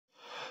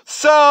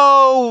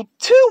So,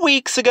 2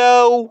 weeks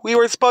ago, we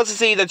were supposed to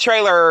see the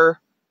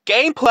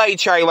gameplay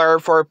trailer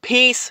for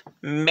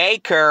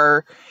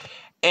Peacemaker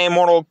in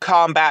Mortal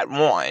Kombat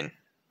 1.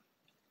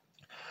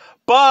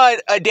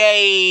 But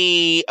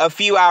a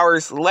few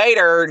hours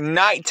later,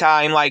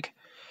 nighttime, like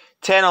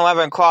 10,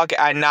 11 o'clock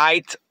at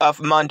night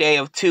of Monday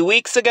of 2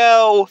 weeks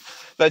ago,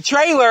 the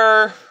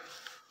trailer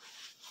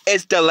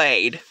is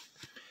delayed.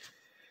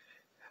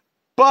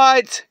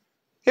 But,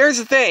 here's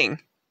the thing.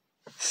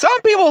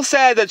 Some people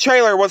said the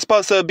trailer was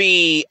supposed to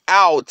be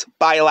out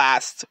by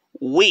last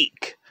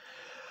week.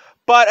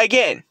 But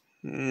again,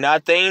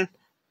 anything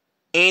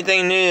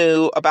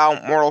new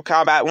about Mortal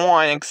Kombat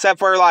 1 except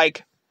for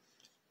like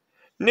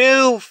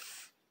new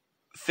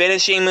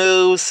finishing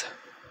moves,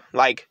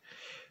 like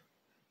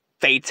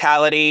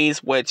fatalities,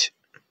 which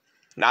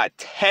not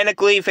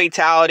technically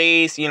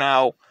fatalities,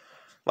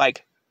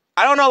 like,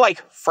 I don't know,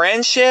 like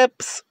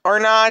friendships or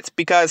not,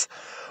 because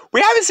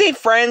we haven't seen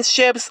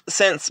friendships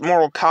since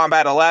Mortal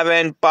Kombat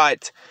 11,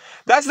 but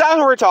that's not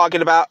what we're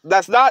talking about.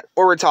 That's not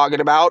what we're talking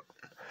about.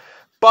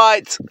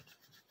 But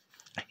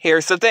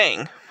here's the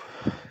thing.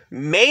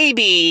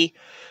 Maybe,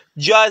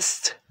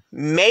 just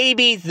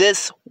maybe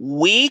this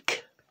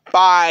week,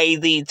 by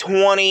the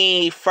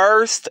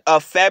 21st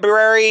of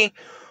February,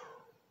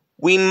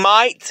 we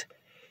might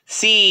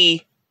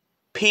see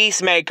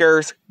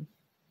Peacemaker's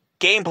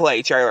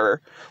gameplay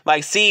trailer.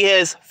 Like, see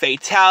his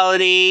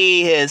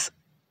fatality, his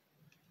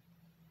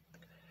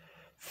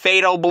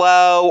fatal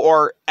blow,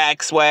 or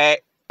X-ray.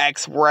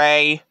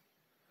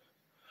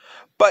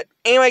 But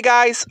anyway,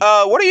 guys,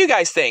 what do you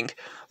guys think?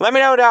 Let me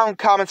know down in the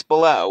comments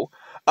below.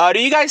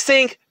 Do you guys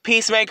think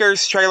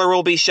Peacemaker's trailer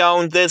will be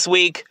shown this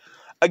week?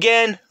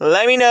 Again,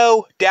 let me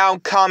know down in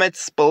the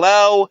comments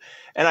below.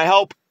 And I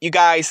hope you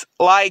guys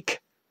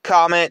like,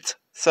 comment,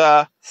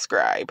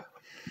 subscribe.